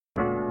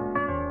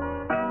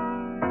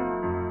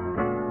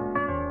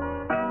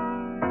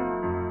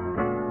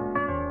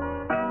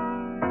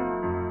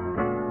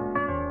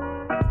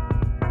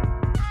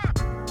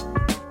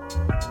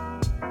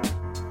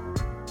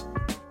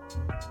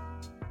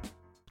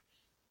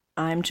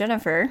I'm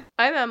Jennifer.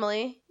 I'm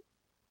Emily,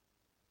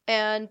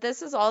 and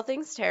this is All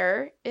Things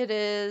Terror. It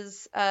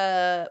is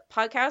a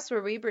podcast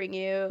where we bring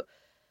you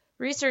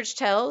research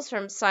tales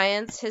from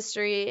science,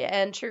 history,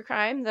 and true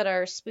crime that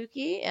are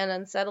spooky and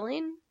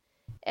unsettling.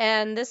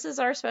 And this is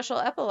our special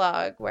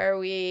epilogue where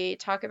we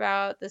talk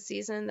about the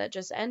season that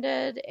just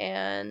ended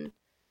and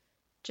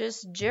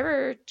just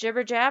jibber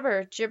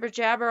jabber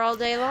all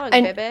day long,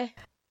 I, baby.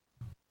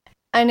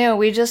 I know,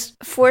 we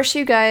just force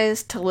you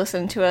guys to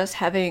listen to us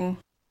having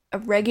a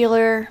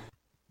regular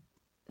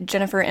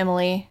Jennifer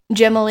Emily,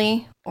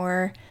 Gemily,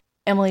 or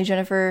Emily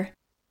Jennifer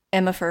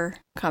Emifer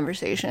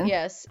conversation.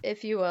 Yes,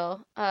 if you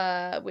will,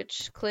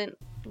 which Clint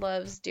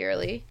loves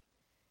dearly.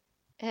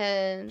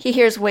 And he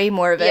hears way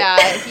more of it.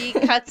 Yeah, he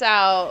cuts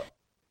out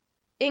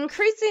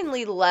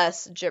increasingly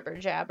less jibber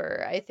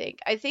jabber, I think.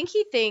 I think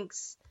he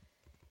thinks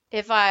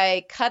if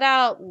I cut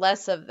out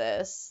less of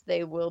this,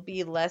 they will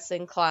be less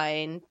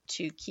inclined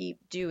to keep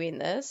doing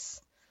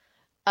this.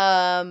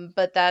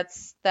 But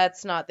that's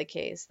not the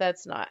case.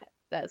 That's not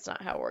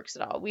how it works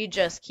at all. We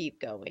just keep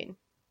going.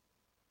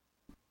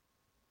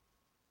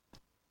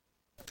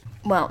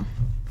 Well,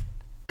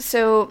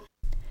 so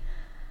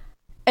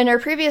in our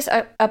previous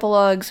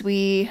epilogues,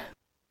 we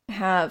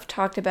have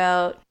talked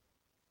about,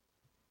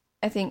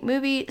 I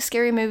think,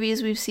 scary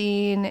movies we've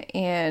seen,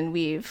 and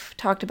we've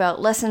talked about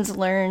lessons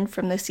learned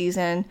from the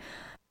season,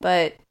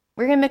 but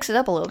we're going to mix it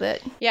up a little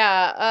bit.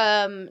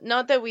 Yeah,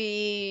 not that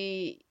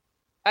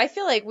I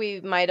feel like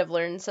we might have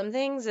learned some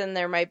things, and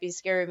there might be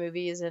scary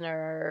movies in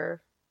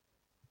our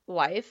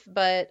life,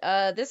 but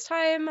this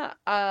time,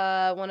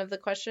 one of the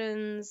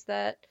questions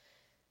that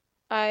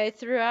I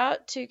threw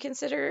out to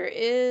consider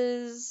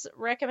is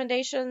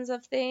recommendations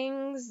of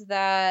things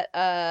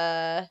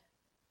that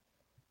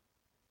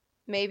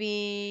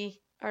maybe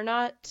are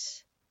not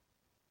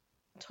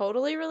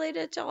totally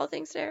related to All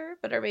Things Terror,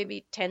 but are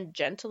maybe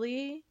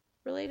tangentially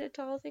related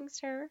to All Things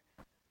Terror.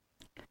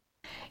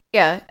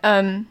 Yeah,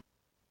 and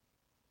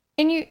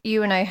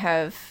you and I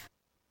have,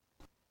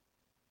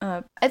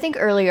 I think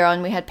earlier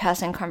on we had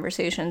passing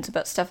conversations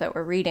about stuff that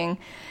we're reading,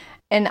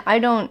 and I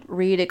don't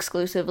read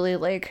exclusively,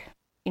 like,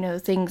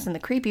 things in the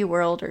creepy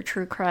world or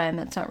true crime.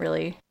 That's not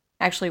really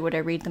actually what I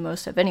read the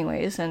most of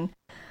anyways. And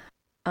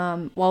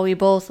while we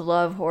both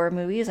love horror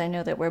movies, I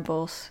know that we're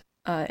both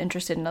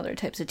interested in other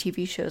types of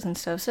TV shows and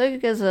stuff. So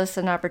it gives us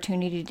an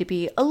opportunity to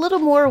be a little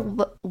more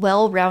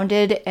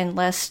well-rounded and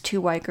less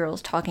two white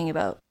girls talking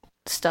about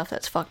stuff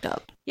that's fucked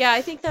up. Yeah,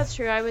 I think that's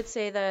true. I would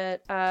say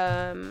that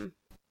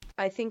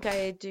I think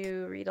I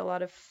do read a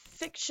lot of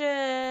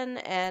fiction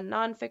and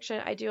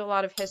nonfiction. I do a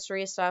lot of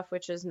history stuff,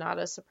 which is not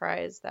a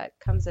surprise. That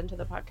comes into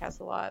the podcast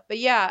a lot. But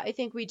yeah, I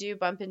think we do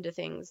bump into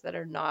things that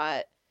are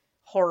not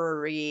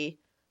horror-y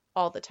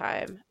all the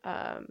time.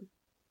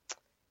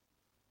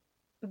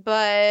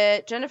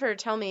 But Jennifer,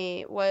 tell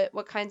me,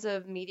 what kinds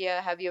of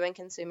media have you been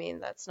consuming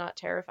that's not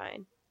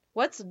terrifying?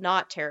 What's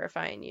not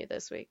terrifying you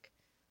this week?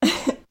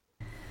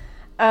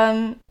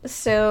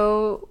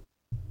 So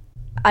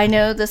I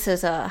know this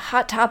is a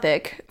hot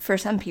topic for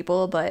some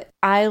people, but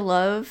I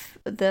love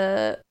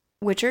the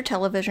Witcher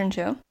television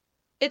show.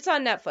 It's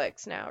on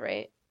Netflix now,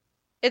 right?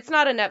 It's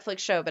not a Netflix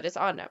show, but it's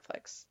on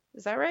Netflix.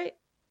 Is that right?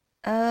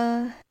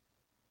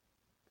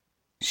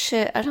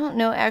 Shit, I don't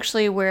know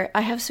actually where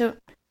I have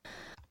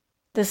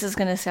this is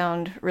gonna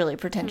sound really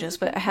pretentious,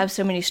 but I have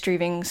so many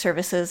streaming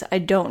services, I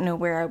don't know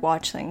where I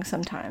watch things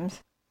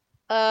sometimes.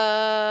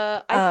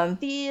 I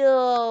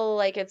feel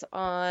like it's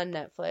on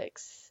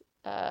Netflix.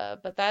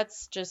 But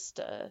that's just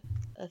a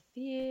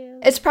feel.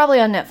 It's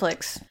probably on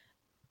Netflix.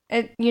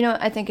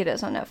 I think it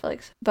is on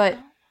Netflix. But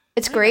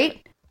it's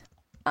great.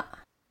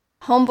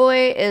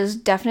 Homeboy is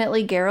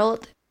definitely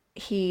Geralt.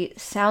 He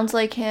sounds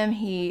like him.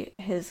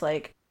 His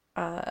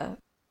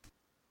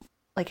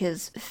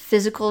his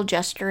physical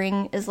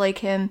gesturing is like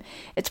him.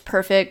 It's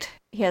perfect.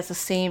 He has the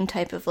same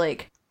type of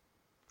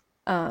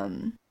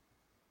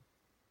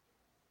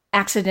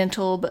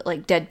accidental but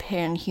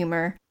deadpan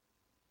humor.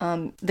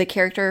 The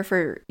character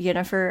for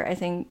Yennefer, I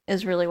think,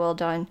 is really well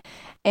done.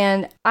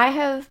 And I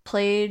have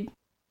played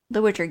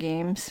the Witcher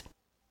games,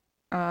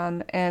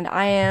 and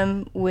I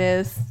am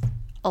with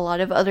a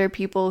lot of other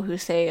people who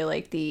say,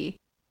 the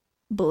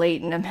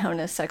blatant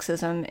amount of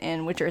sexism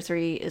in Witcher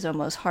 3 is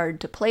almost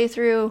hard to play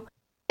through.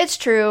 It's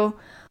true,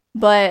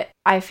 but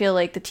I feel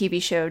like the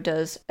TV show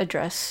does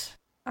address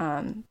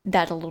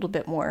that a little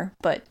bit more,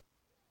 but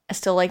I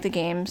still like the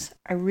games.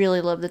 I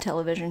really love the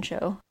television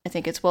show. I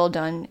think it's well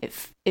done.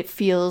 It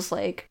feels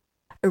like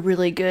a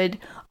really good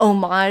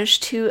homage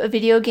to a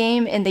video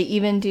game, and they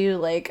even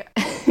do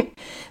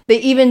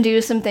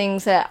some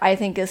things that I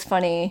think is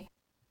funny,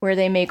 where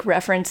they make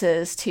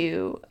references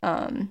to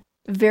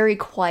very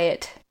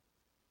quiet,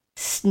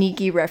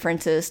 sneaky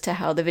references to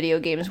how the video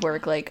games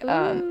work, like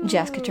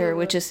Jaskater,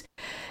 which is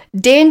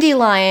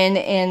Dandelion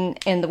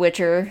in The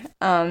Witcher.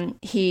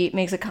 He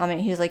makes a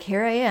comment. He's like,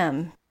 "Here I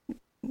am,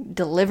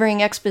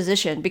 delivering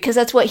exposition, because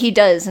that's what he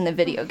does in the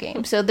video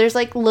game. So there's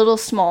like little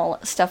small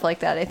stuff like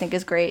that I think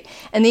is great.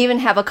 And they even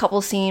have a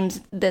couple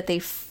scenes that they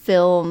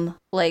film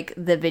like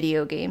the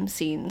video game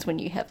scenes when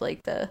you have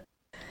like the,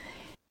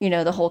 you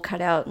know, the whole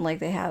cutout, and like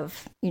they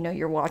have, you know,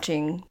 you're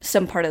watching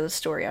some part of the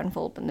story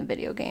unfold in the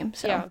video game.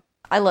 So yeah.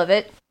 I love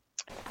it.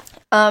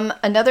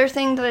 Another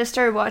thing that I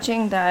started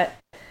watching that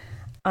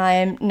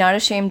I'm not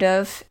ashamed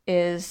of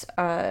is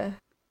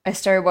I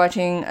started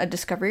watching A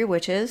Discovery of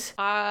Witches.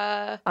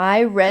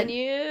 I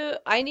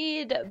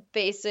need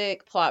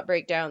basic plot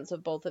breakdowns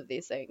of both of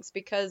these things,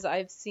 because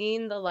I've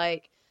seen the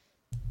like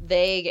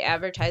vague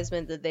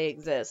advertisement that they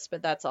exist,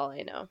 but that's all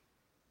I know.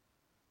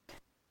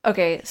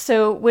 Okay,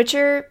 so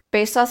Witcher,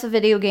 based off a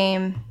video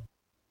game,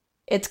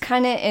 it's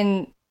kind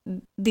of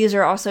these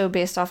are also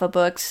based off of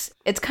books.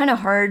 It's kind of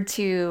hard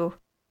to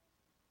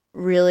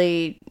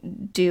really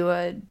do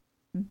a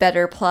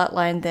better plot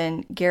line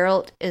than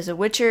Geralt is a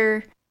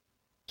Witcher.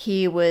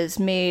 He was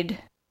made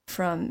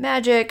from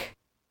magic,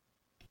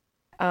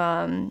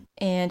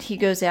 and he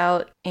goes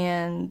out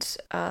and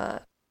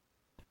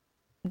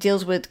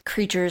deals with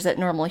creatures that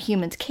normal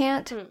humans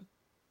can't.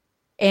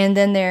 And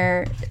then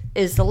there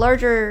is the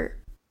larger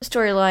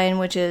storyline,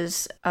 which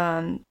is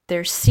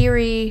there's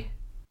Ciri,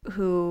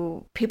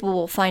 who people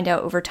will find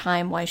out over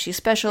time why she's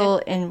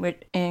special, and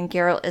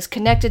Geralt is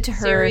connected to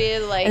her.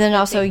 Ciri, like, and then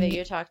also that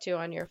you talk to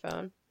on your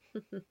phone.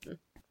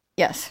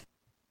 Yes,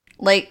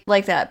 like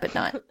that, but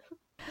not.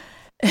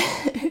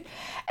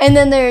 And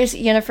then there's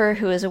Yennefer,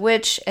 who is a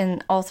witch,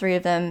 and all three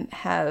of them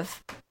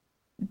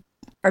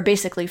are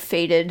basically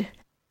fated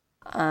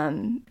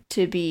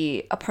to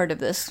be a part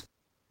of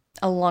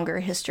a longer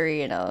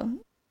history and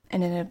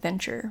an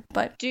adventure.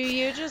 But do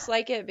you just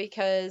like it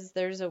because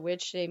there's a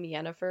witch named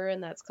Yennefer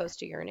and that's close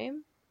to your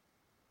name?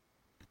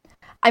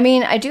 I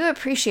mean, I do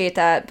appreciate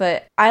that,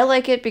 but I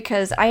like it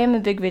because I am a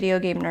big video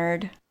game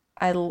nerd.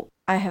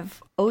 I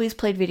have always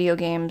played video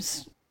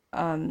games,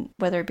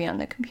 whether it be on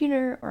the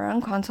computer or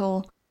on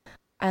console.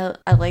 I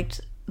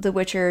liked The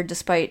Witcher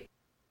despite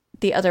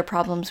the other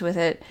problems with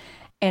it,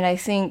 and I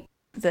think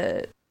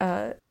the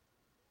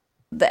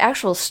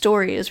actual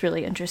story is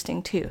really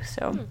interesting too.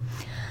 So,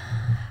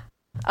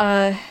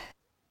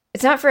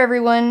 it's not for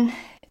everyone.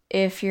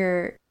 If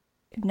you're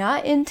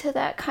not into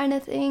that kind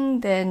of thing,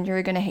 then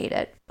you're gonna hate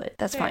it, but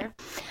that's fine.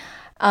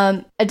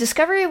 A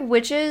Discovery of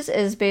Witches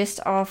is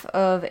based off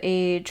of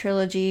a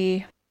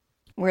trilogy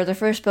where the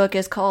first book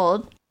is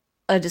called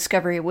A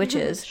Discovery of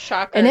Witches.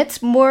 Shocker. And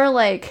it's more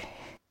like...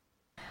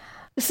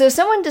 So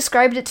someone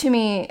described it to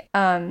me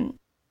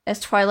as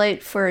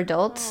Twilight for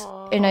adults,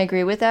 and I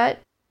agree with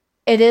that.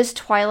 It is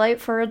Twilight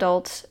for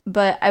adults,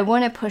 but I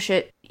want to push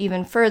it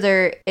even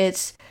further.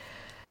 It's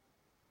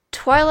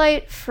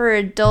Twilight for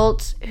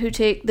adults who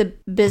take the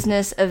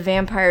business of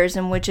vampires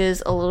and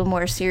witches a little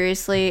more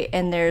seriously,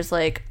 and there's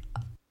like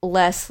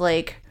less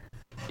like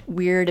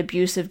weird,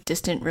 abusive,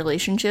 distant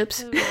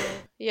relationships.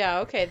 Yeah,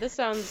 okay, this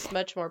sounds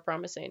much more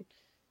promising.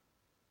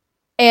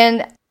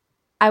 And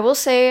I will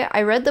say,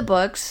 I read the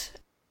books.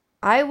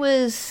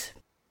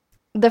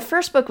 The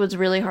first book was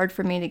really hard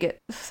for me to get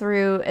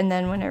through, and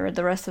then when I read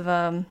the rest of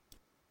them,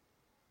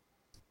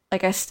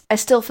 like I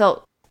still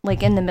felt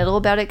like in the middle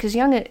about it, because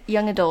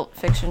young adult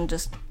fiction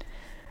just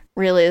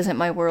really isn't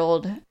my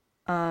world.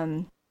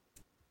 I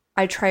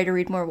try to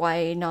read more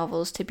YA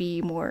novels to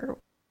be more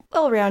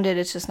well-rounded.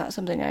 It's just not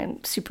something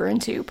I'm super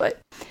into, but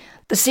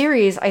the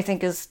series I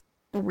think is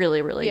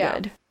really, really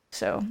good.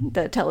 So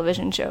the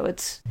television show,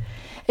 it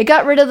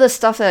got rid of the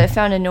stuff that I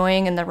found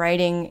annoying in the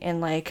writing,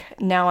 and like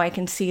now I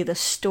can see the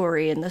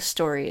story, and the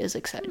story is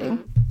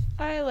exciting.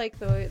 I like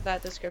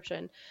that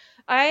description.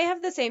 I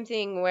have the same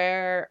thing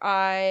where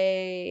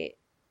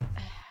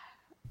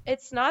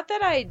it's not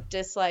that I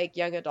dislike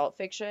young adult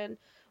fiction.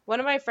 One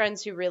of my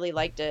friends who really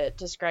liked it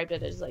described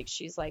it as like,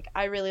 she's like,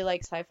 I really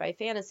like sci-fi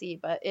fantasy,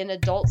 but in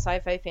adult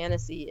sci-fi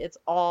fantasy, it's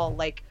all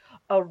like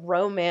a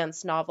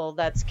romance novel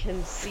that's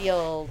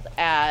concealed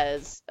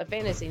as a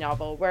fantasy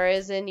novel.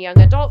 Whereas in young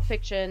adult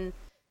fiction,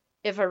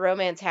 if a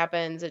romance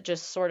happens, it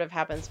just sort of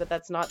happens, but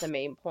that's not the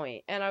main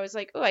point. And I was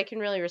like, oh, I can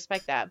really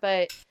respect that.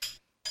 But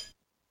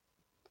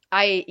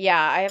I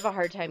have a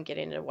hard time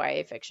getting into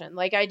YA fiction.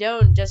 Like, I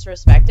don't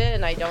disrespect it,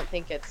 and I don't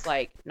think it's,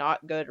 like,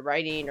 not good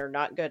writing or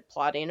not good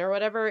plotting or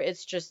whatever.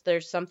 It's just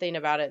there's something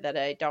about it that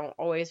I don't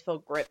always feel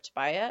gripped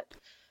by it.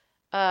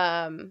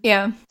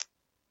 Yeah.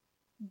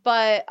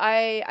 But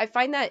I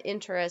find that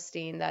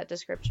interesting, that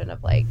description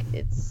of, like,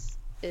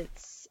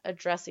 it's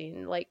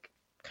addressing, like,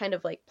 kind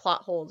of, like,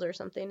 plot holes or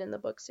something in the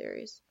book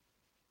series.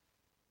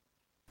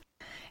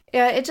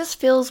 Yeah, it just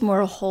feels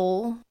more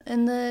whole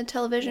in the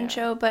television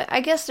show, but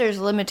I guess there's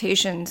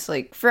limitations,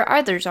 like, for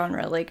either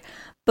genre. Like,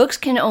 books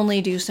can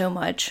only do so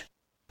much.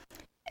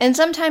 And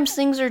sometimes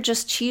things are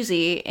just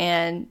cheesy,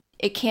 and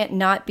it can't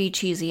not be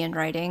cheesy in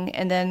writing.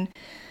 And then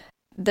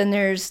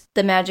there's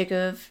the magic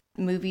of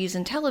movies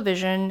and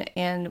television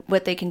and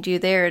what they can do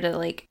there to,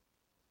 like,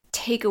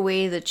 take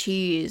away the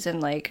cheese and,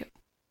 like,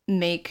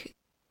 make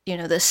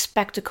this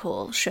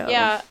spectacle show.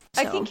 Yeah,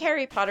 I So, think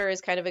Harry Potter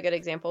is kind of a good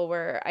example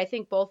where I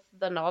think both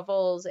the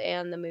novels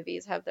and the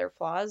movies have their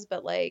flaws,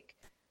 but like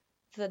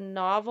the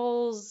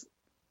novels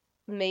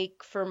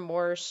make for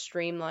more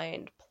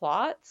streamlined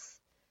plots.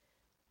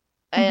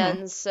 hmm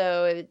And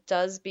so it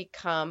does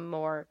become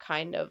more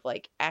kind of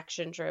like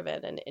action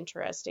driven and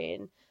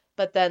interesting.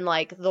 But then,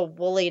 like, the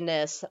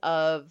wooliness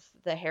of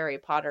the Harry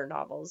Potter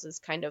novels is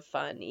kind of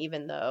fun,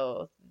 even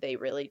though they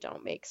really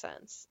don't make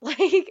sense.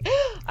 Like,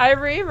 I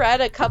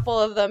reread a couple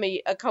of them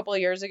a couple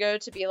years ago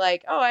to be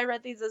like, oh, I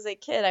read these as a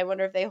kid. I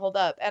wonder if they hold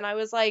up. And I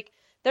was like,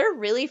 they're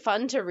really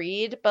fun to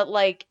read, but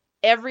like,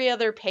 every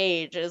other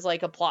page is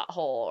like a plot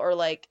hole, or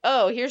like,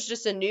 oh, here's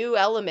just a new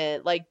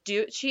element. Like,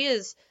 she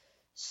is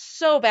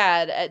so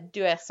bad at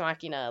Deus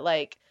Machina.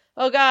 Like,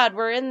 oh God,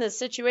 we're in this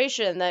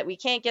situation that we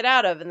can't get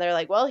out of. And they're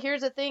like, well,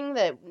 here's a thing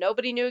that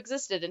nobody knew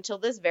existed until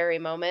this very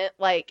moment.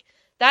 Like,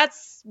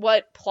 that's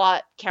what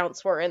plot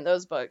counts for in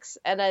those books.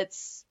 And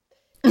it's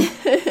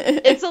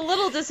a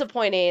little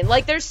disappointing.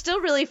 Like, they're still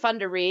really fun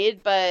to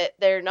read, but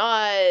they're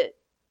not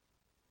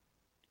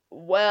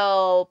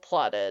well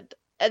plotted.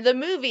 And the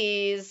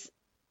movies,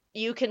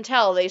 you can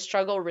tell they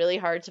struggle really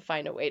hard to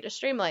find a way to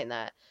streamline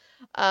that.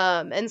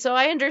 And so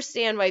I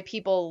understand why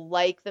people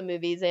like the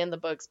movies and the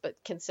books, but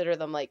consider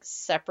them like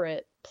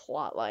separate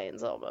plot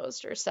lines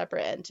almost, or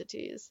separate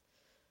entities.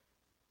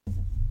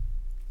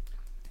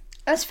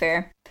 that's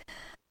fair.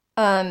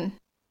 Um,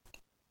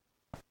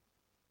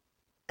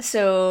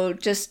 so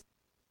just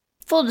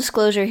full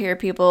disclosure here,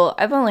 people,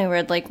 I've only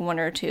read like one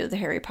or two of the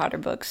Harry Potter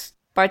books.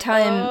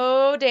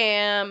 Oh,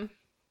 damn.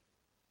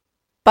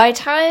 By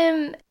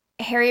time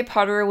Harry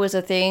Potter was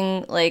a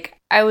thing, like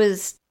I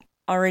was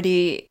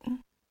already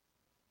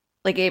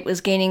like it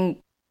was gaining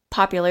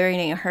popularity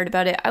and I heard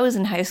about it. I was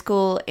in high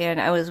school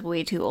and I was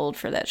way too old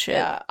for that shit.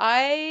 Yeah,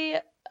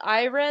 I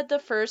read the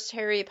first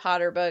Harry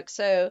Potter book.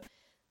 So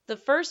the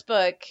first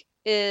book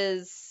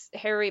is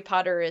Harry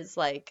Potter is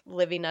like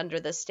living under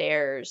the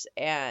stairs,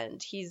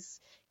 and he's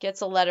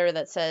gets a letter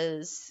that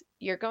says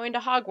you're going to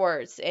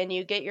Hogwarts, and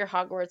you get your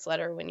Hogwarts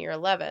letter when you're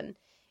 11.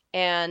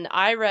 And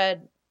I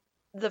read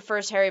the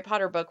first Harry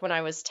Potter book when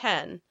I was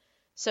 10.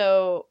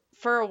 So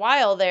for a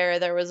while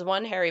there was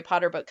one Harry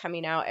Potter book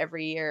coming out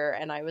every year,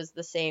 and I was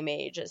the same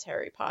age as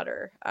Harry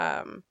Potter,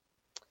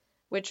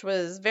 which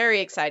was very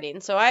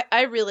exciting. So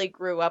I really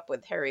grew up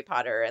with Harry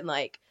Potter, and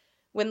like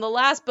when the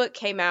last book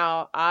came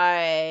out,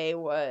 I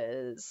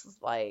was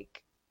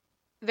like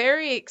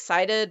very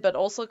excited, but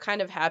also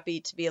kind of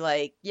happy to be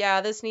like,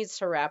 yeah, this needs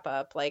to wrap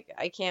up. Like,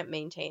 I can't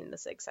maintain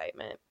this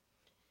excitement.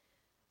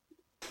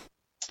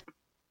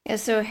 Yeah,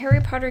 so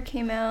Harry Potter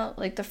came out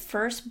like the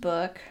first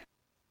book.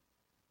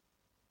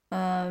 It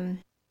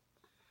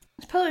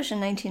was published in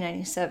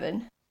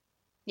 1997.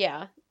 Yeah,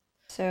 I would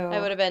So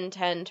have been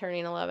 10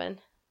 turning 11.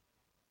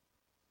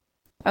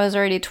 I was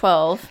already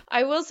 12.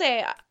 I will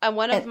say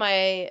one of And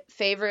my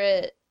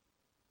favorite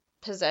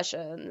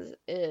possessions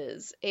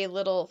is a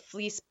little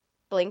fleece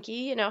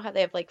blankie. You know how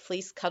they have like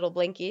fleece cuddle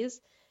blankies?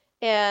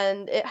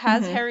 And it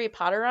has mhm. Harry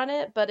Potter on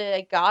it, but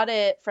I got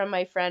it from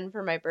my friend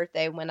for my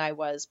birthday when I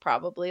was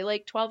probably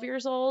like 12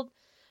 years old.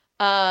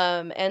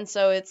 And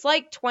so it's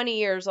like 20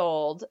 years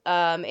old,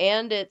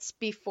 and it's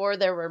before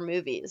there were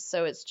movies.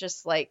 So it's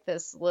just like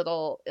this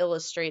little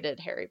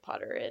illustrated Harry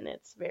Potter, and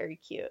it's very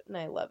cute, and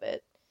I love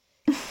it.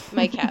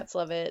 My cats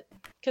love it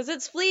because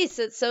it's fleece.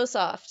 It's so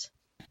soft.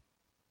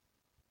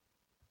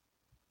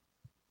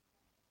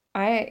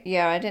 I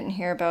didn't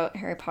hear about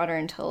Harry Potter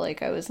until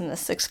like I was in the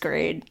sixth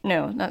grade.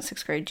 No, not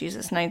sixth grade,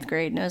 Jesus, ninth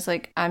grade. And I was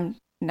like, I'm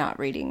not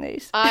reading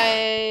these.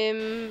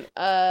 I'm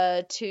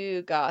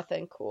too goth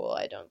and cool.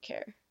 I don't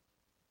care.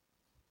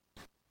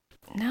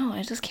 No,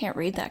 I just can't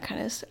read that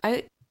kind of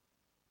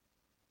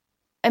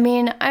I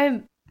mean,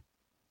 I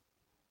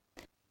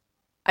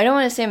don't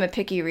want to say I'm a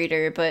picky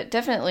reader, but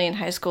definitely in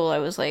high school I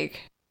was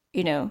like,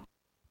 you know,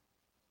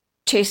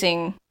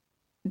 chasing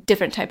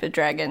different type of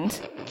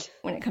dragons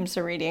when it comes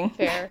to reading.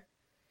 Fair.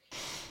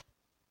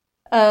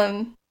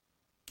 Um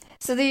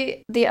so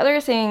the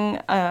other thing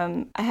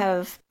I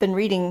have been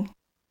reading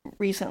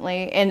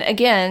recently, and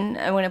again,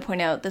 I want to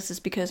point out this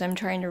is because I'm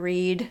trying to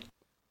read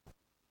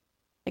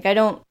like I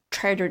don't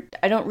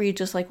read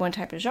just like one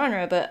type of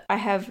genre, but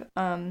I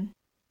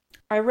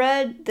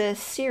read this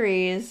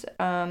series.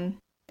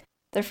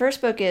 The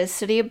first book is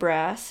City of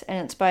Brass,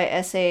 and it's by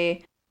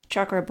S.A.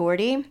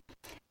 Chakraborty.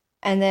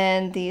 And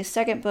then the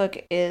second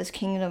book is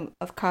Kingdom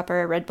of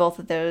Copper. I read both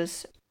of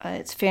those.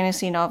 It's a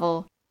fantasy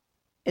novel.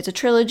 It's a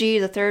trilogy.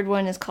 The third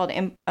one is called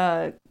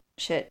Empire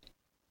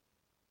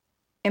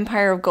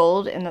of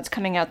Gold, and that's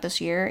coming out this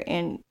year.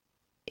 And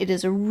it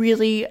is a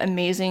really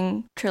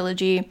amazing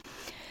trilogy.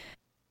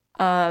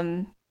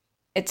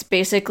 It's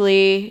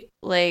basically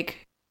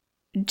like,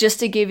 just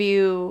to give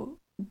you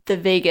the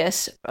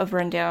Vegas of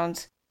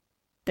rundowns,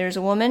 there's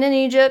a woman in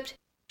Egypt.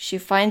 She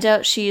finds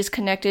out she is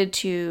connected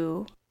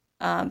to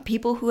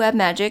people who have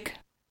magic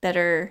that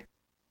are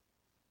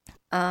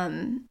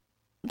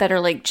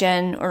like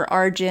Jen or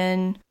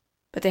Arjun,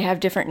 but they have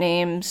different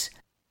names.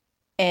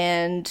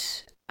 And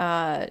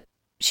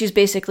she's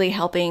basically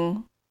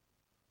helping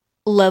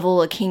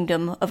level a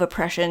kingdom of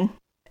oppression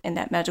in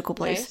that magical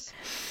place.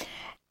 Nice.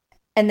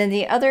 And then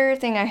the other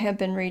thing I have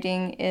been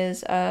reading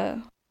is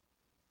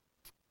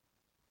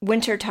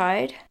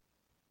Wintertide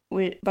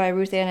by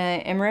Ruth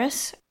Anna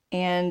Emrys.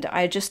 And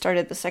I just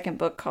started the second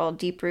book called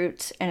Deep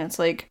Roots, and it's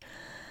like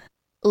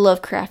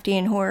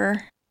Lovecraftian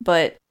horror,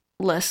 but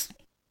less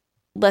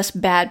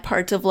bad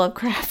parts of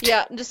Lovecraft.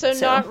 Yeah, so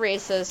not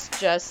racist,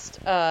 just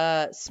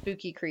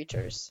spooky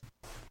creatures.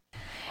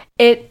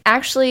 It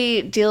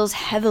actually deals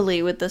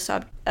heavily with the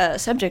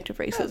subject of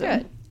racism. Oh,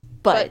 good.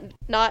 But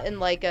not in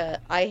like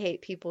a I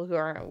hate people who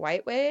aren't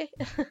white way.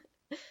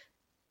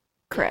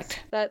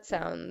 Correct.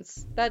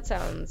 Yes, that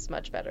sounds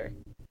much better.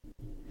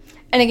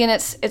 And again,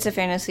 it's a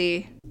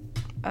fantasy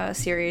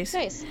series.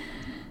 Nice.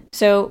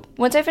 So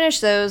once I finish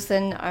those,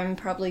 then I'm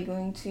probably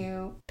going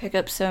to pick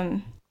up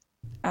some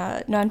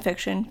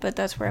nonfiction, but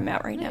that's where I'm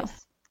at right now.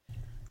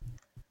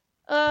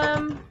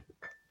 I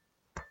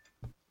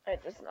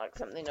just knocked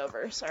something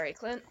over. Sorry,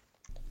 Clint.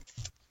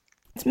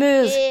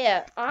 Smooth.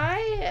 Yeah,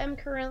 I am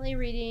currently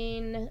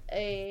reading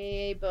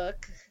a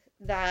book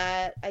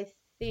that I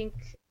think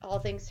All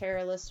Things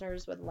Terror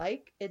listeners would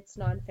like. It's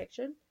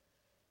nonfiction.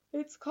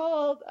 It's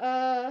called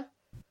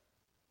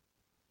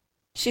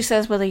She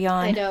says with a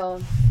yawn. I know.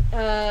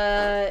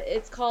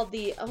 It's called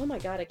oh my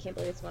god, I can't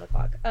believe it's 1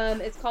 o'clock.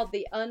 It's called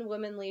The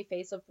Unwomanly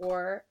Face of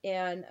War,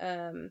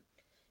 and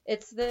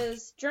it's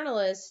this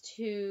journalist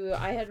who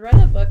I had read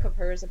a book of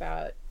hers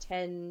about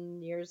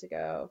 10 years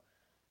ago.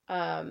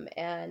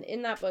 And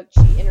in that book,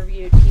 she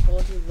interviewed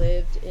people who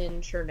lived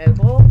in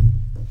Chernobyl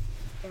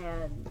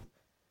and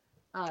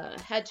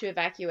had to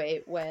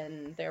evacuate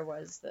when there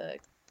was the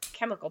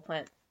chemical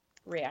plant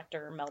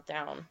reactor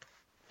meltdown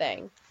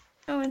thing.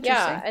 Oh, interesting.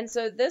 Yeah, and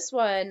so this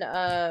one,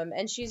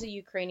 and she's a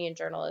Ukrainian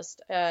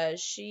journalist.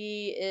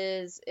 She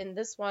is in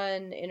this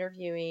one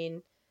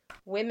interviewing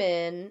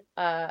women,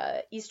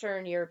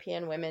 Eastern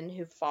European women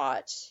who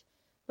fought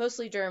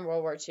mostly during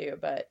World War II,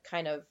 but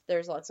kind of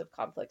there's lots of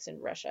conflicts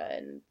in Russia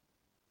and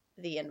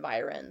the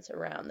environs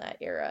around that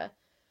era.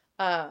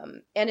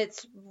 And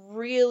it's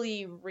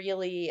really,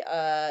 really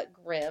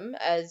grim,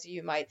 as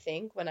you might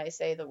think when I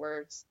say the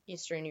words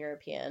Eastern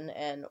European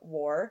and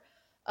war.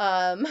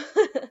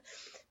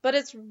 But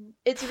it's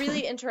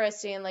really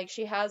interesting. Like,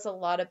 she has a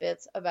lot of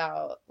bits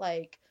about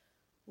like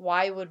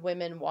why would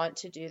women want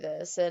to do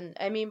this, and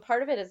I mean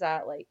part of it is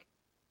that like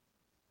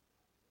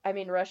I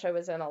mean Russia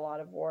was in a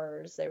lot of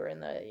wars. They were in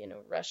the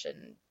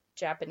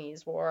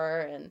Russian-Japanese War,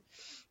 and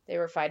they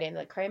were fighting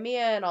the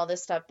Crimea and all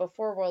this stuff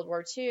before World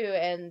War II,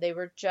 and they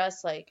were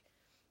just like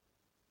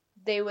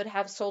they would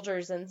have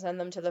soldiers and send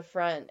them to the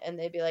front, and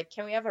they'd be like,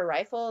 "Can we have a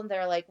rifle?" And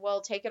they're like, "Well,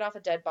 take it off a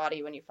dead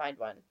body when you find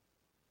one."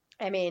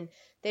 I mean,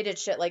 they did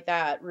shit like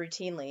that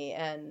routinely,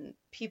 and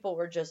people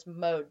were just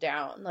mowed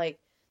down. Like,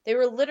 they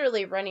were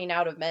literally running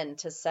out of men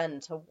to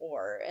send to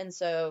war. And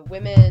so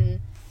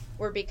women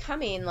were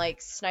becoming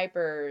like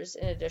snipers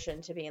in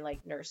addition to being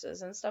like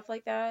nurses and stuff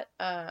like that.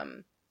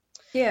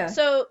 Yeah.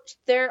 So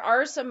there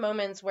are some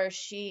moments where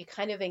she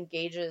kind of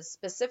engages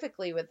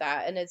specifically with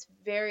that. And it's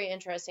very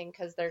interesting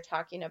because they're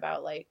talking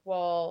about like,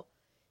 well,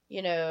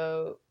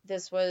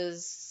 this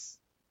was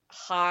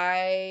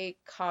high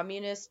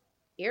communist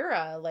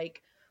era.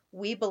 Like,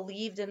 we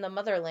believed in the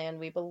motherland.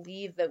 We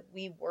believed that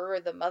we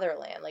were the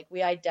motherland. Like,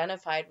 we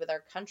identified with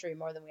our country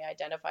more than we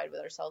identified with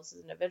ourselves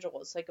as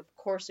individuals. Like, of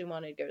course we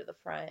wanted to go to the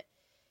front.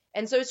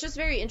 And so it's just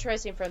very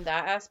interesting from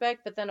that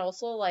aspect, but then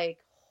also like,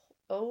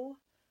 oh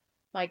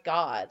my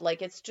God,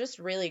 like it's just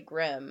really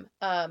grim.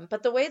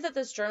 But the way that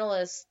this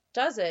journalist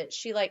does it,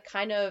 she like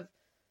kind of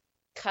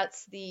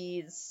cuts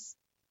these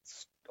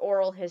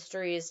oral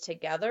histories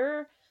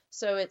together.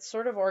 So it's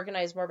sort of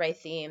organized more by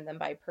theme than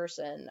by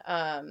person.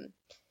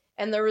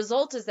 And the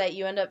result is that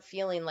you end up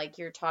feeling like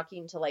you're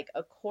talking to like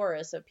a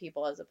chorus of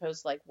people as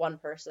opposed to like one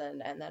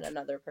person and then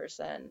another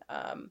person.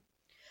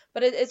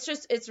 But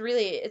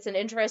it's an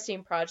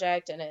interesting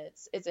project, and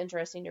it's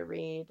interesting to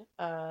read.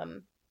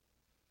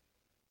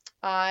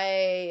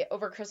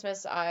 Over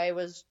Christmas, I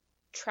was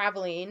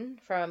traveling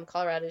from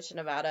Colorado to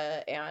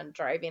Nevada and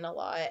driving a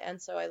lot.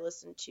 And so I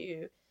listened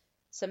to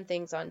some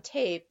things on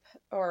tape,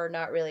 or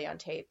not really on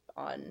tape,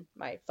 on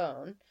my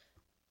phone.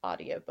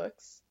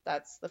 Audiobooks.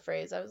 That's the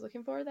phrase I was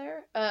looking for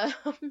there.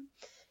 But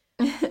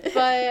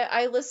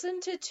I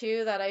listened to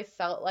two that I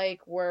felt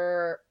like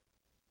were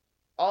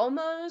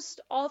almost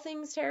all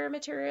things terror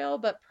material,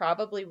 but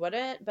probably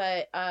wouldn't.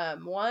 But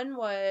one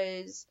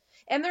was,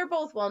 and they're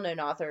both well-known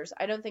authors.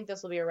 I don't think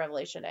this will be a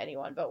revelation to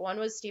anyone, but one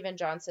was Steven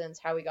Johnson's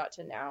How We Got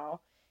to Now,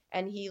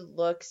 and he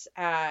looks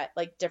at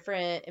like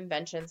different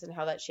inventions and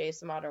how that shapes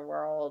the modern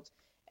world.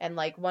 And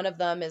like one of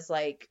them is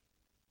like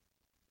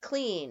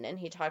clean, and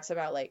he talks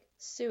about like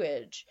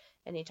sewage,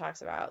 and he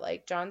talks about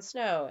like Jon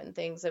Snow and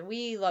things that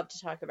we love to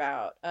talk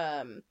about,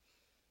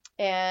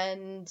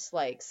 and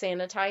like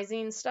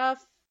sanitizing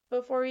stuff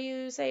before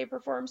you say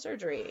perform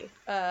surgery.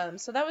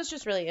 So that was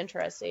just really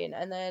interesting.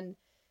 And then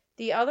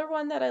the other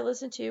one that I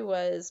listened to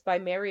was by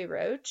Mary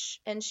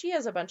Roach, and she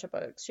has a bunch of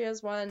books. She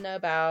has one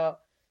about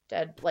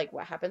dead, like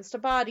what happens to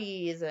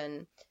bodies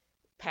and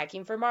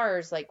packing for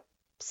Mars, like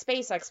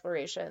space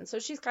exploration. So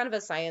she's kind of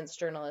a science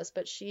journalist,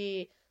 but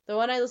the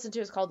one I listened to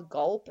is called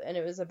Gulp, and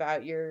it was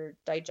about your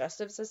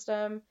digestive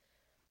system.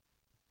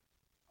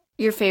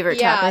 Your favorite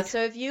Yeah, topic.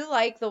 so if you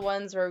like the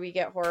ones where we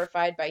get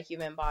horrified by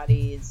human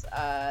bodies,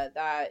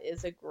 that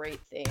is a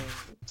great thing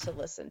to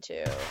listen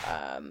to.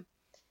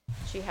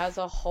 She has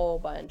a whole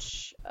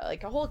bunch,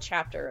 like a whole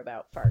chapter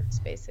about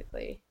farts,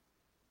 basically.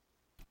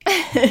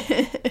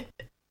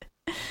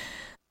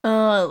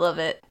 Oh, I love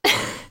it.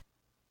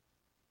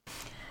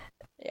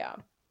 Yeah.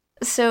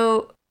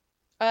 So,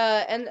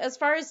 and as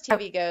far as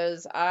TV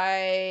goes,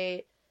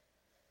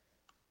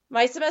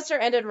 my semester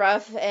ended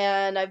rough,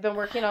 and I've been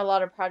working on a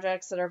lot of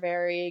projects that are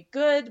very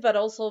good, but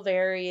also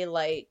very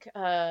like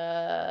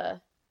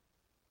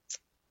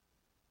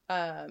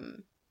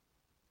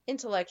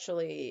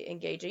intellectually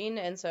engaging.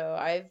 And so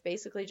I've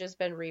basically just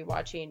been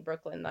rewatching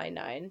Brooklyn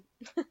Nine-Nine,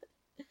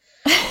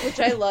 which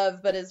I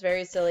love, but is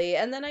very silly.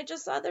 And then I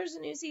just saw there's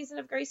a new season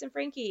of Grace and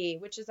Frankie,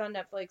 which is on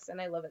Netflix,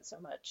 and I love it so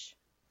much.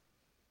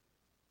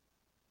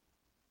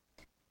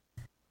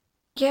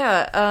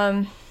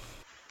 yeah,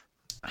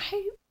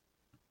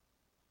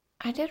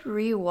 I did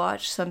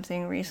rewatch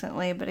something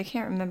recently, but I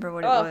can't remember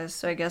what it was.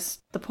 So I guess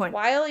the point.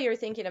 While you're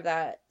thinking of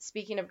that,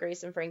 speaking of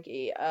Grace and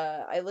Frankie,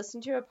 I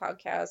listened to a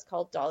podcast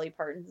called Dolly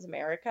Parton's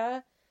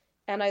America,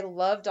 and I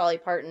love Dolly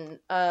Parton.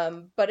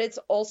 But it's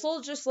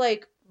also just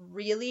like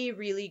really,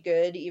 really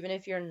good, even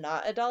if you're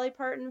not a Dolly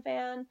Parton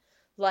fan.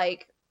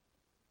 Like,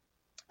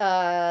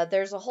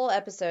 there's a whole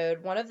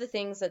episode. One of the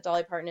things that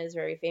Dolly Parton is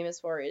very famous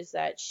for is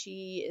that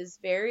she is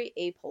very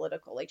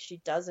apolitical. Like, she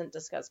doesn't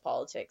discuss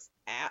politics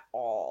at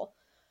all.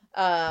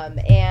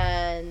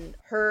 And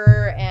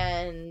her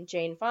and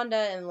Jane Fonda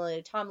and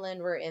Lily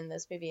Tomlin were in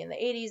this movie in the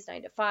 80s,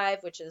 9 to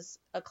 5, which is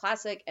a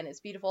classic and it's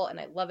beautiful and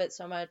I love it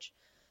so much.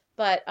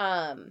 But,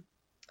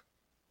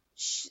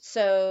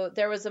 so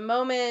there was a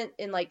moment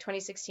in like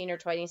 2016 or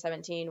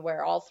 2017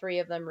 where all three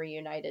of them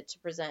reunited to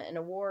present an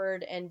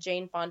award, and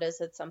Jane Fonda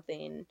said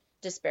something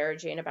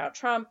disparaging about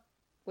Trump,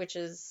 which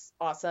is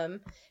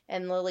awesome.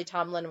 And Lily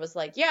Tomlin was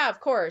like, yeah,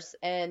 of course.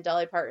 And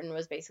Dolly Parton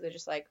was basically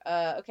just like,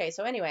 okay,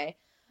 so anyway.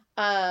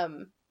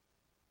 And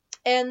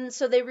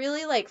so they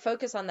really like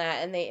focus on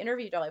that, and they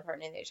interview Dolly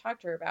Parton and they talk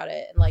to her about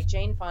it. And like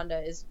Jane Fonda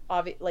is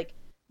like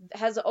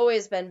has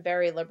always been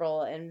very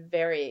liberal and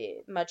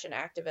very much an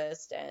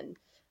activist, and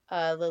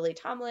Lily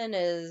Tomlin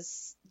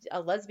is a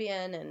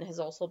lesbian and has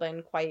also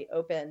been quite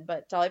open,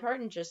 but Dolly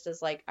Parton just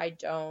is like, I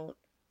don't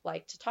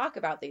like to talk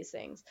about these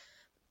things.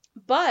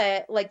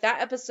 But like that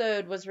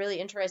episode was really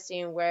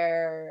interesting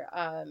where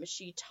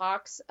she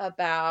talks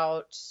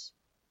about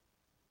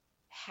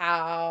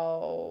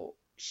how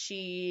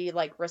she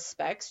like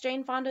respects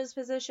Jane Fonda's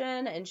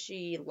position and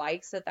she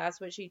likes that that's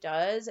what she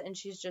does, and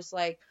she's just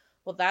like,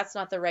 well, that's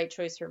not the right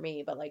choice for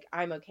me, but like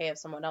I'm okay if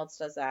someone else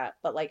does that,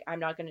 but like I'm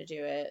not going to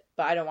do it,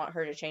 but I don't want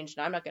her to change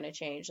and I'm not going to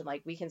change, and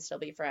like we can still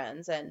be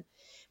friends. And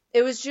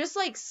it was just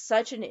like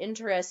such an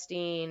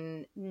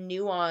interesting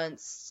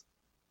nuanced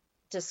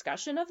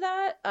discussion of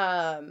that.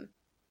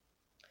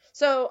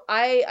 So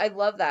I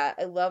love that.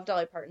 I love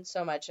Dolly Parton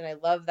so much, and I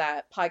love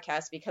that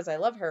podcast because I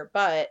love her.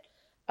 But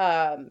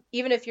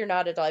even if you're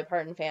not a Dolly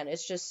Parton fan,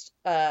 it's just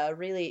a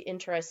really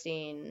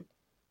interesting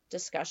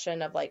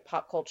discussion of like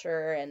pop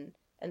culture, and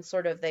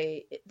sort of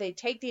they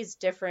take these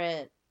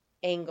different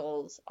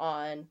angles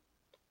on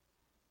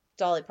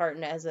Dolly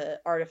Parton as an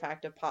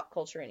artifact of pop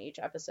culture in each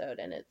episode,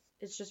 and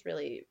it's just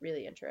really,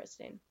 really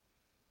interesting.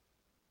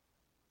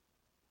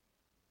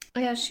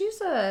 Yeah, she's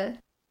a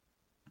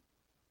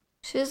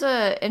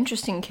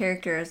interesting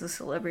character as a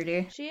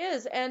celebrity. She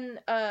is, and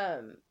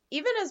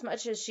even as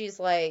much as she's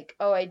like,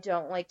 oh, I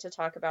don't like to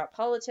talk about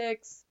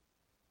politics,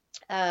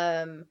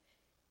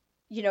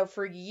 you know,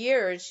 for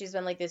years she's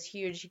been like this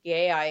huge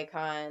gay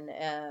icon,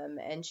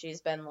 and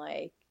she's been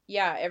like,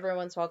 yeah,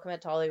 everyone's welcome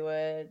at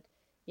Dollywood,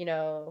 you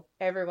know,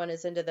 everyone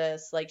is into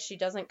this. Like, she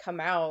doesn't come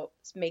out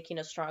making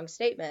a strong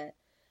statement.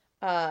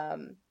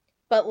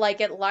 But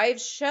like at live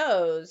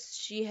shows,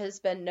 she has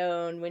been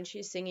known when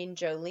she's singing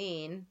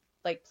Jolene,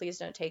 like Please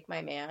Don't Take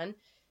My Man,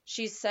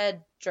 she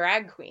said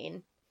drag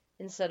queen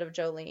instead of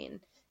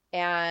Jolene.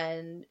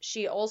 And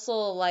she also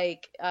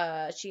like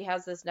she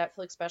has this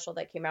Netflix special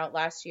that came out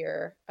last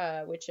year,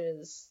 which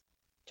is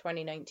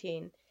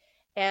 2019.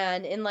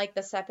 And in like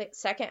the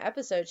second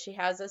episode, she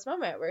has this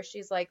moment where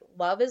she's like,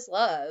 love is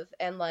love.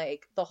 And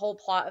like the whole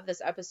plot of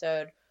this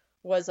episode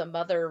was a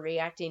mother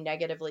reacting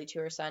negatively to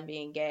her son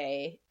being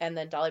gay. And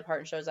then Dolly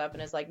Parton shows up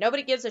and is like,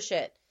 nobody gives a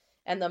shit.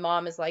 And the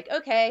mom is like,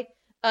 okay.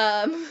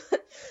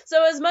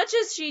 So as much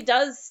as she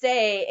does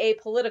stay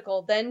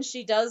apolitical, then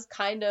she did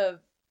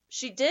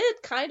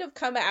kind of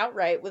come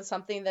outright with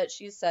something that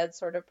she said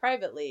sort of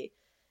privately.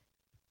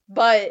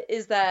 But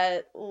is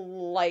that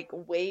like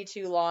way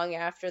too long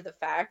after the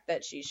fact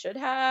that she should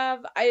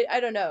have? I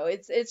don't know.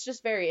 It's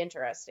just very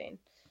interesting.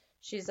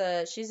 She's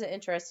an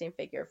interesting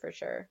figure for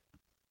sure.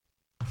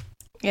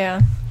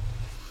 Yeah.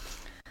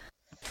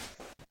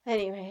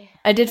 Anyway,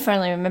 I did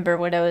finally remember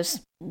what I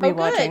was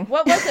rewatching.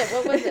 Oh, good.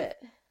 What was it?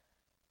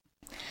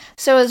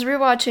 So I was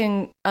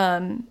rewatching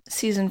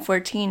season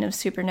 14 of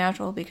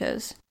Supernatural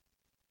because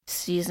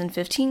season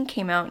 15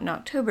 came out in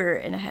October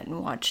and I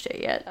hadn't watched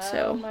it yet. Oh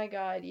So my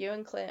God, you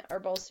and Clint are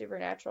both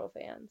Supernatural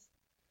fans.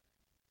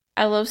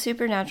 I love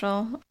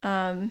Supernatural.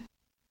 Sam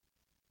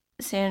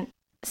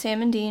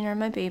and Dean are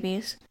my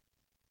babies.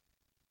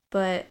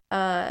 But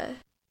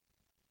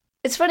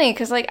it's funny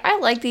because like I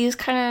like these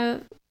kind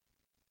of.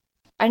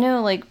 I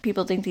know like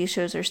people think these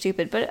shows are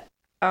stupid, but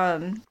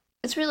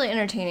it's really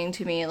entertaining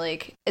to me.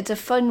 Like it's a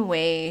fun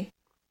way,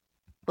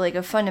 like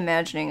a fun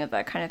imagining of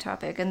that kind of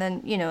topic, and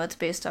then it's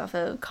based off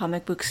a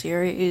comic book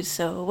series,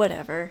 so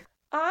whatever.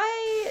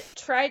 I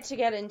tried to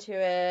get into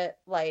it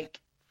like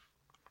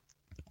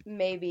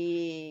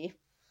maybe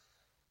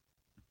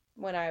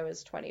when I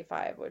was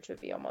 25, which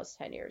would be almost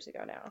 10 years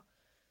ago now.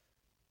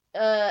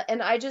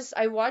 And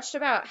I watched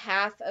about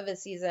half of a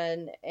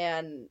season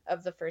and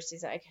of the first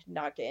season. I could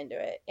not get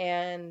into it.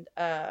 And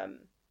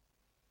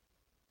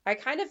I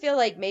kind of feel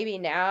like maybe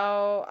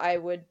now I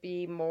would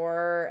be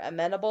more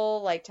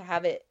amenable, like to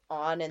have it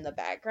on in the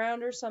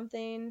background or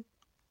something.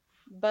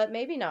 But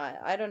maybe not.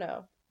 I don't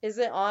know. Is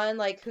it on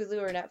like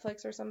Hulu or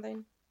Netflix or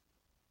something?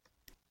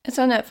 It's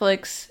on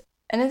Netflix,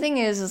 and the thing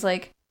is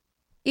like,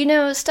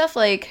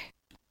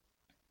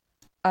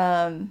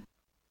 um,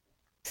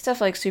 stuff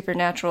like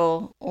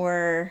Supernatural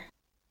or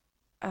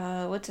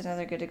what's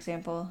another good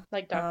example?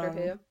 Like Doctor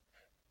Who?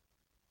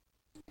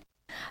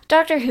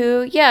 Doctor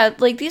Who, yeah,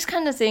 like these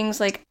kind of things,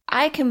 like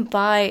I can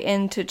buy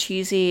into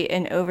cheesy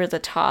and over the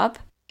top,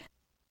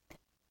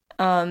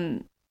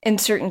 in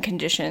certain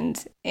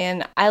conditions,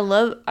 and I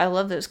love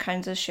those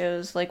kinds of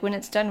shows. Like when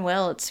it's done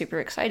well, it's super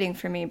exciting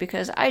for me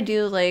because I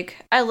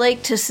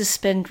like to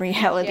suspend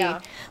reality.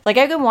 Yeah. Like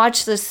I can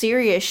watch the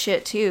serious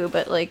shit too,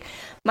 but like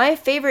my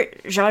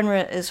favorite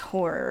genre is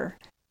horror.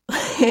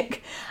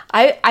 Like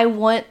I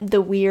want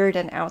the weird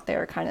and out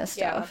there kind of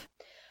Yeah. stuff.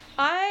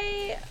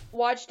 I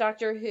watched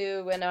Doctor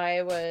Who when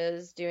I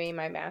was doing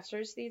my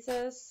master's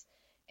thesis,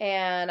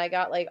 and I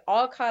got like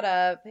all caught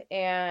up,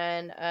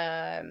 and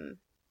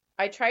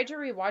I tried to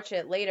rewatch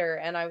it later,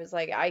 and I was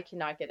like, I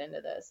cannot get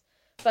into this.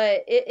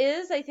 But it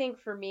is, I think,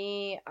 for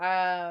me,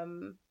 I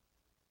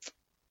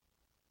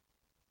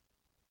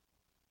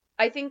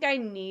think I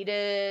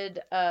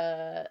needed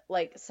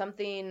like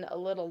something a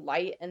little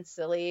light and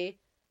silly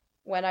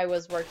when I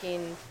was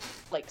working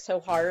like so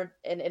hard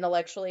and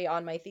intellectually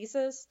on my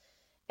thesis.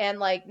 And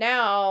like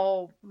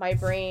now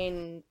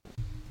when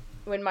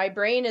my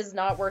brain is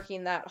not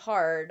working that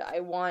hard, I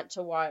want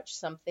to watch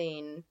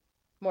something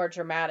more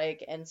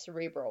dramatic and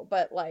cerebral.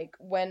 But like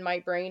when my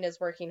brain is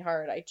working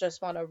hard, I just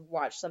want to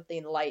watch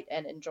something light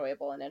and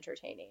enjoyable and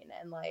entertaining.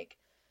 And like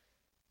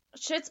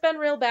shit's been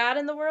real bad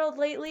in the world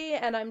lately,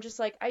 and I'm just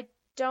like, I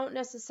don't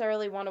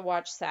necessarily want to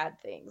watch sad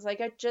things.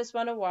 Like I just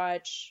want to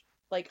watch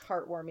like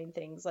heartwarming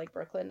things like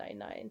Brooklyn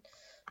Nine-Nine,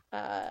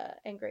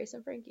 and Grace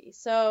and Frankie.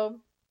 So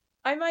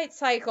I might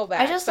cycle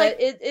back, but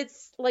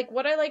it's like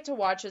what I like to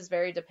watch is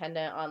very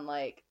dependent on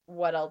like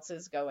what else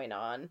is going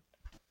on.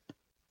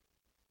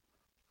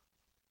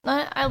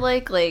 I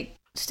like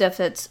stuff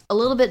that's a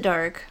little bit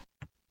dark,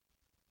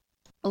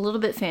 a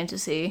little bit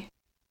fantasy,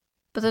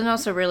 but then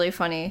also really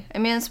funny. I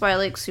mean, that's why I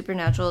like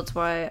Supernatural. It's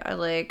why I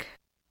like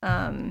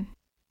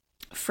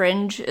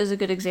Fringe is a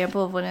good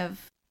example of one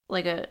of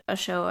like a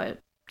show I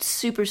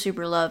super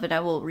super love, and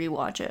I will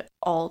rewatch it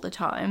all the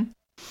time.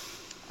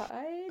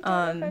 I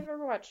don't know if I've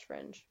ever watched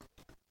Fringe.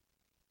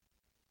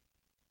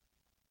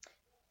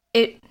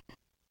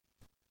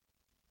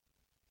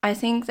 I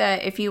think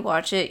that if you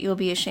watch it, you'll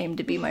be ashamed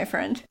to be my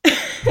friend.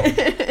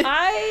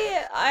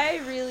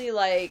 I really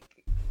like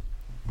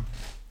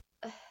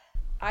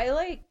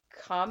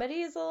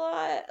comedies a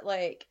lot.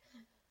 Like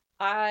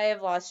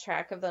I've lost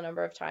track of the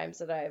number of times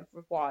that I've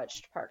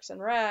watched Parks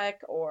and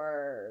Rec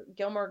or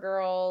Gilmore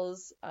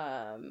Girls.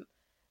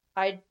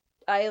 I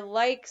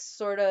like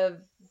sort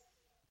of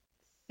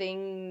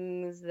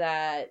things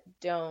that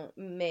don't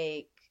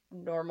make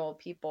normal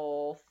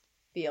people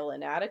feel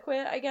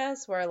inadequate, I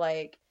guess, where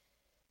like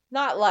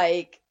not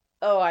like,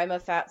 oh, I'm a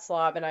fat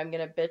slob and I'm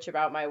gonna bitch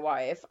about my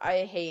wife.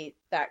 I hate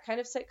that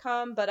kind of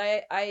sitcom, but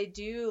I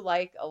do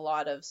like a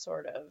lot of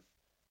sort of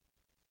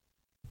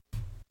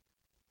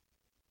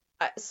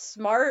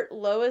smart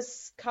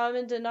lowest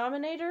common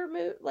denominator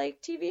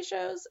like TV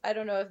shows. I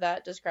don't know if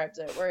that describes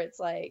it, where it's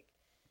like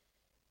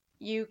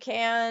you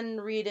can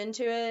read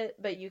into it,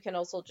 but you can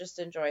also just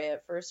enjoy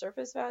it for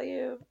surface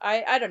value.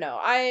 I don't know.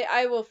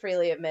 I will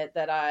freely admit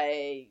that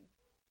I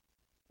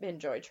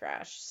enjoy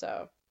trash,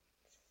 so.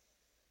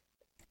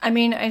 I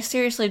mean, I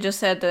seriously just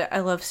said that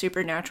I love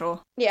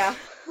Supernatural. Yeah.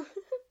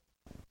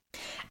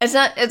 It's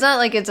not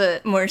like it's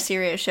a more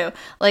serious show.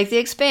 Like The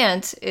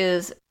Expanse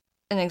is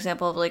an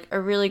example of like a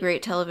really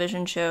great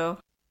television show.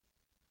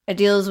 It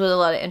deals with a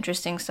lot of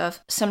interesting stuff.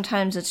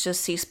 Sometimes it's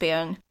just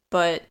C-SPAN,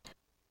 but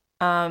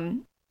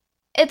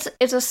it's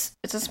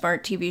a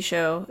smart TV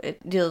show.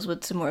 It deals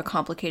with some more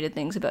complicated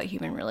things about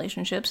human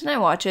relationships, and I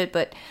watch it,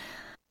 but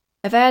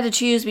if I had to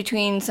choose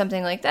between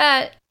something like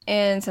that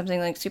and something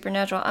like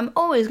Supernatural, I'm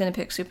always going to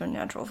pick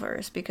Supernatural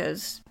first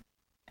because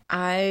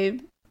I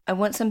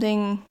want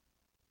something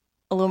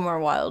a little more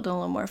wild and a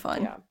little more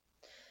fun. Yeah.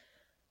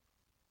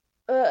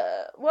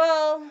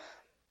 Well,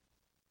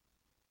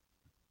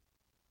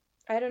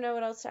 I don't know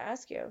what else to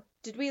ask you.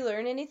 Did we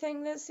learn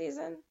anything this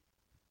season?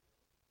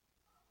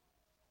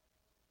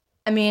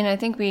 I mean, I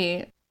think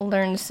we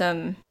learned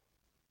some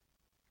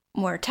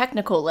more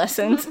technical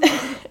lessons.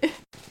 I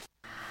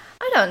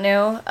don't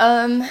know.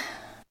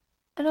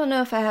 I don't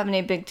know if I have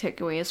any big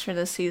takeaways for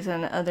this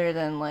season other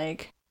than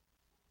like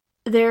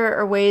there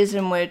are ways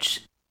in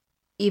which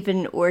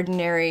even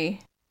ordinary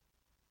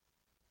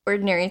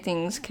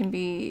things can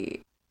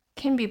be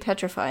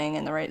petrifying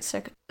in the right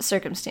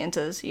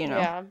circumstances, you know.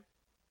 Yeah.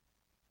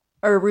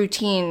 Or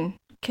routine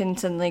can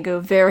suddenly go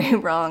very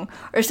wrong,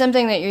 or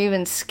something that you're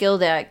even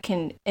skilled at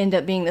can end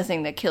up being the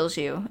thing that kills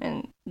you.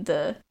 In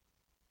the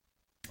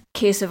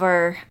case of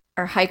our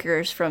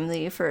hikers from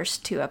the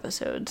first 2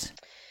 episodes.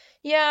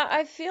 Yeah,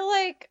 I feel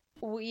like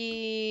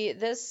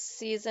this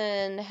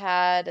season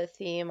had a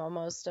theme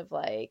almost of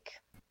like,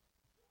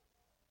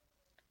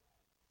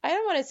 I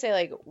don't want to say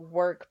like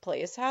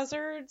workplace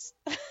hazards,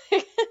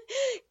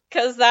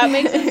 because that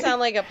makes it sound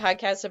like a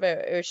podcast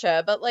about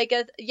OSHA, but like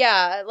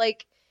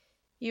like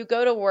you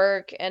go to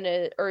work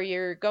or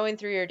you're going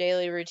through your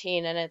daily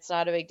routine and it's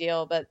not a big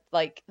deal, but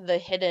like the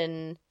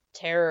hidden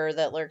terror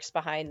that lurks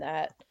behind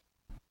that.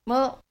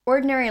 Well,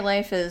 ordinary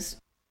life is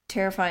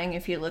terrifying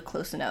if you look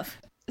close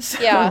enough.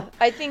 So. Yeah,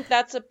 I think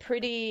that's a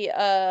pretty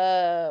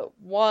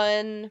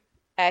one,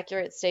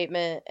 accurate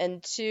statement,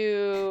 and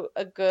two,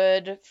 a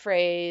good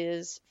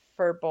phrase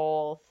for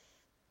both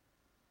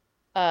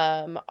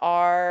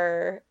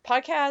our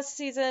podcast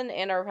season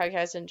and our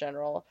podcast in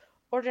general.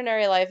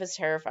 Ordinary life is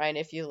terrifying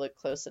if you look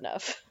close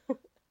enough.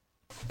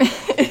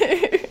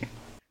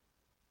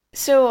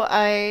 So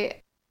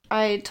I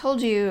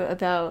told you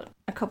about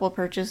a couple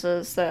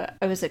purchases that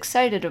I was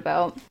excited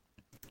about,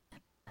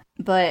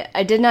 but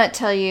I did not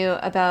tell you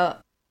about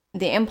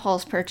the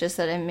impulse purchase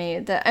that I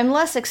made that I'm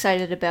less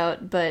excited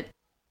about, but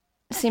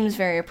seems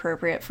very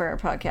appropriate for our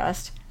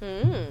podcast.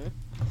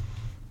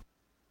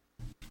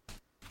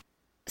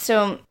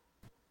 So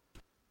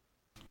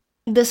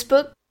this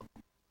book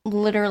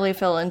literally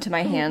fell into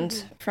my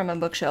hands from a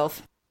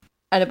bookshelf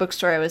at a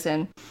bookstore I was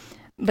in,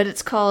 but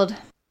it's called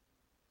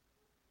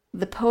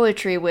The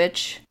Poetry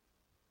Witch,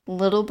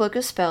 Little Book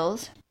of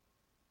Spells.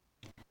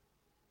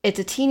 It's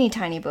a teeny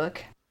tiny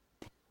book,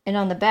 and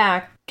on the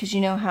back, because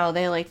you know how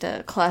they like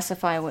to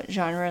classify what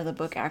genre the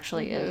book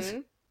actually is,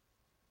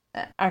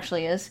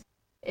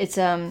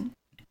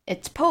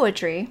 it's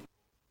poetry,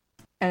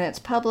 and it's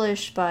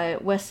published by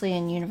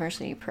Wesleyan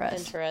University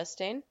Press.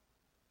 Interesting.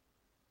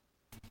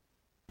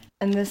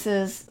 And this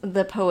is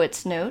The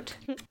Poet's Note.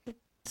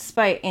 It's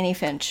by Annie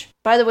Finch.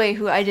 By the way,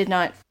 who I did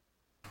not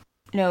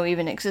know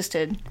even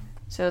existed.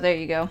 So there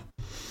you go.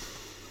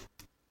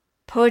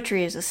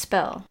 Poetry is a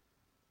spell,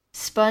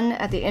 spun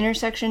at the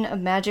intersection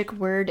of magic,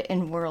 word,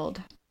 and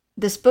world.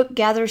 This book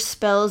gathers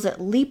spells that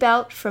leap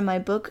out from my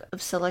book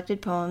of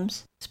selected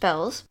poems.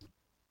 Spells.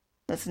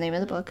 That's the name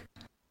of the book.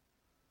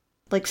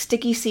 Like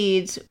sticky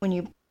seeds, when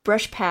you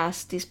brush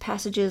past, these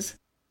passages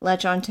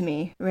latch onto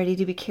me, ready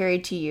to be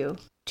carried to you,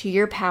 to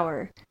your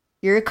power,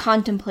 your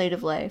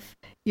contemplative life,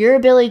 your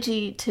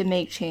ability to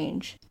make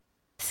change.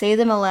 Say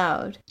them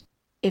aloud,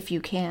 if you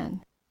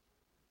can.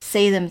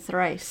 Say them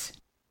thrice,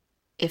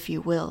 if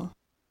you will.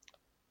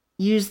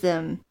 Use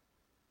them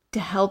to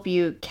help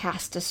you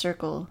cast a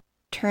circle,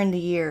 turn the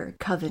year,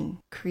 coven,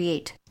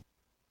 create,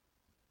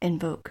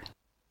 invoke.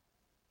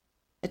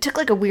 It took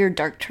like a weird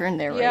dark turn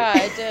there, right? Yeah,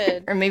 it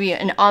did. Or maybe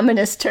an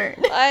ominous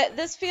turn.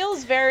 This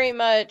feels very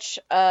much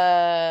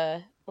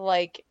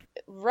like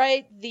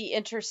right the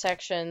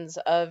intersections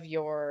of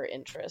your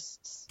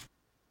interests.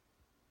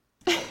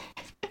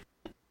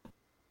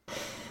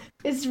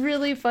 It's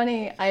really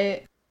funny.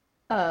 It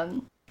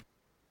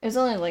was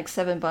only like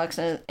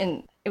 $7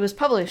 and it was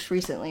published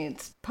recently.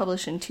 It's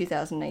published in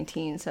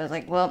 2019, so I was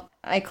like, well,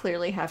 I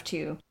clearly have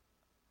to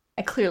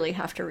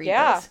read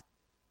this.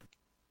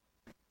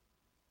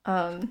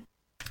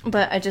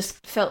 But I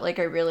just felt like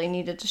I really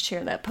needed to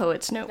share that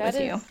Poet's Note with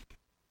you.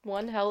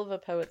 One hell of a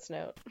Poet's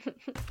Note.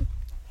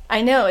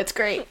 I know, it's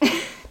great.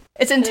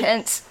 It's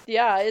intense.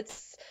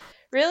 It's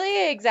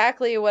really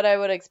exactly what I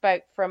would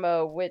expect from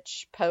a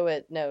witch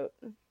poet note.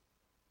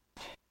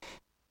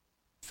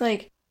 It's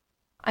like,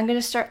 I'm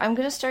gonna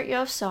start you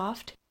off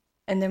soft,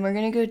 and then we're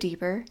gonna go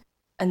deeper,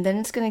 and then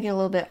it's gonna get a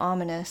little bit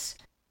ominous,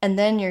 and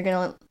then you're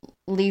gonna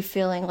leave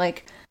feeling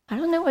like, I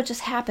don't know what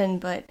just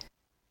happened, but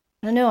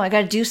I don't know, I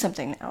gotta do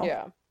something now.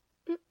 Yeah.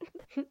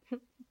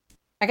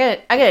 I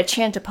gotta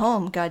chant a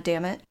poem, god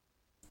damn it.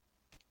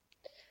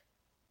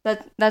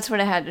 That's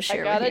what I had to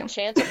share with you. I gotta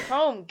chant a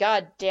poem,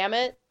 god damn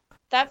it.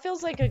 That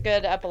feels like a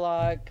good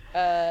epilogue.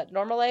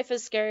 Normal life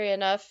is scary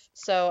enough,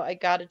 so I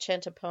gotta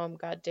chant a poem,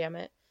 god damn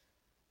it.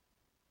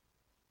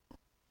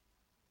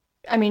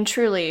 I mean,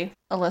 truly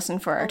a lesson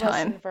for our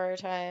time. Lesson for our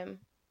time.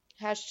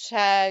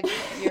 Hashtag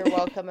You're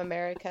Welcome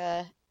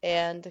America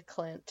and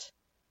Clint.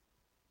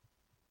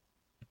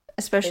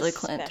 Especially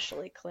Clint.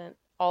 Especially Clint.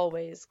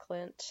 Always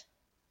Clint.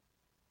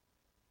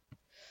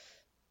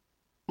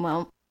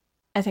 Well,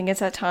 I think it's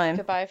that time.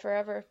 Goodbye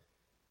forever.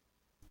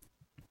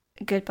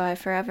 Goodbye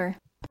forever.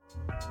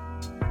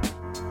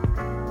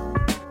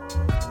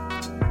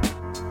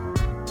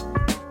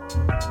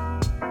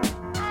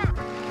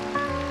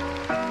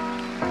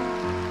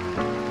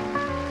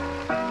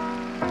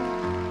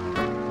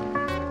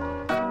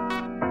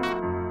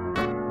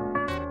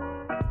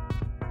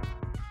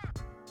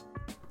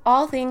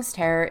 All Things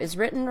Terror is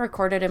written,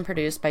 recorded, and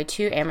produced by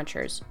two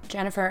amateurs,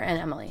 Jennifer and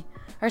Emily.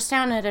 Our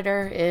sound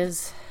editor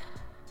is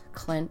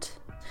Clint.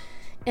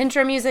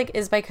 Intro music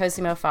is by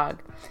Cosimo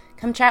Fogg.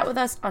 Come chat with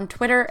us on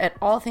Twitter at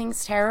All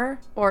Things Terror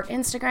or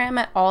Instagram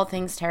at All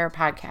Things Terror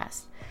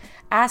Podcast.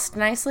 Ask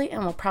nicely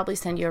and we'll probably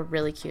send you a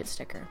really cute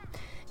sticker.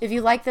 If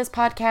you like this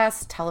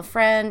podcast, tell a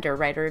friend or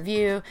write a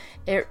review.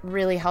 It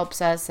really helps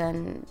us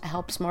and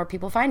helps more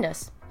people find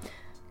us.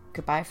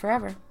 Goodbye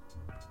forever.